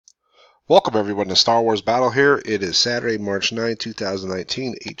Welcome everyone to Star Wars Battle here. It is Saturday, March 9,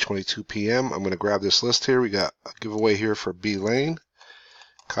 2019, 8:22 p.m. I'm going to grab this list here. We got a giveaway here for B Lane.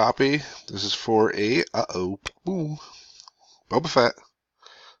 Copy. This is for a, boom, Boba Fett,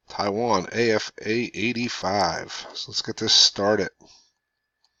 Taiwan, AFA 85. So let's get this started.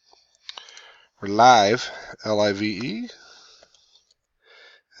 We're live, Live,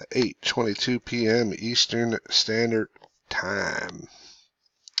 at 8:22 p.m. Eastern Standard Time.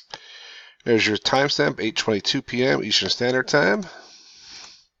 There's your timestamp, 8:22 p.m. Eastern Standard Time. Come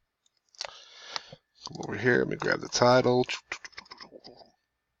over here, let me grab the title.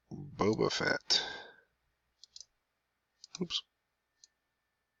 Boba Fett. Oops.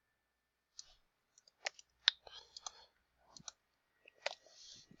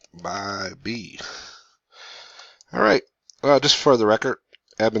 By B. Alright, just for the record,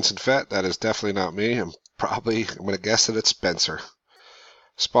 Edmondson Fett, that is definitely not me. I'm going to guess that it's Spencer.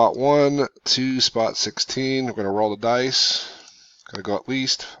 Spot 1 to spot 16. We're going to roll the dice. Going to go at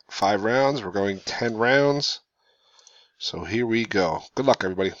least 5 rounds. We're going 10 rounds. So here we go. Good luck,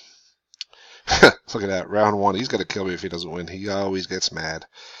 everybody. Look at that. Round 1. He's going to kill me if he doesn't win. He always gets mad.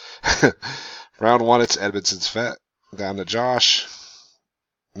 Round 1, it's Edmondson's Fett. Down to Josh.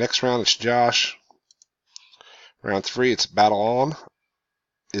 Next round, it's Josh. Round 3, it's Battle On.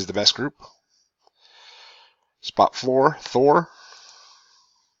 Is the best group. Spot 4, Thor.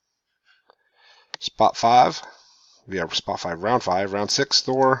 Spot 5. Yeah, spot 5. Round 5. Round 6,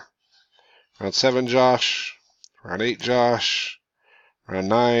 Thor. Round 7, Josh. Round 8, Josh. Round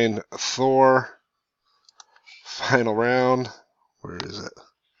 9, Thor. Final round. Where is it?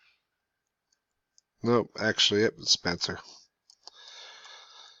 Nope, actually, it's Spencer.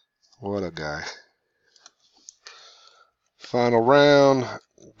 What a guy. Final round.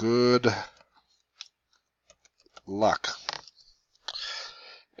 Good luck.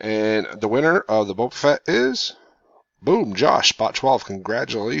 And the winner of the Boba Fett is, boom, Josh, spot 12.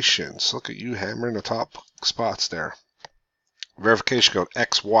 Congratulations. Look at you hammering the top spots there. Verification code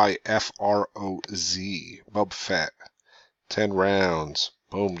XYFROZ. Boba Fett. 10 rounds.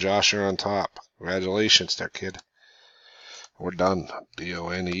 Boom, Josh, you're on top. Congratulations there, kid. We're done.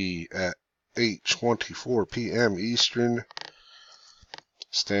 DONE at 8:24 p.m. Eastern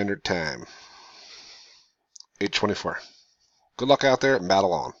Standard Time. 8:24. Good luck out there and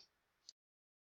battle on.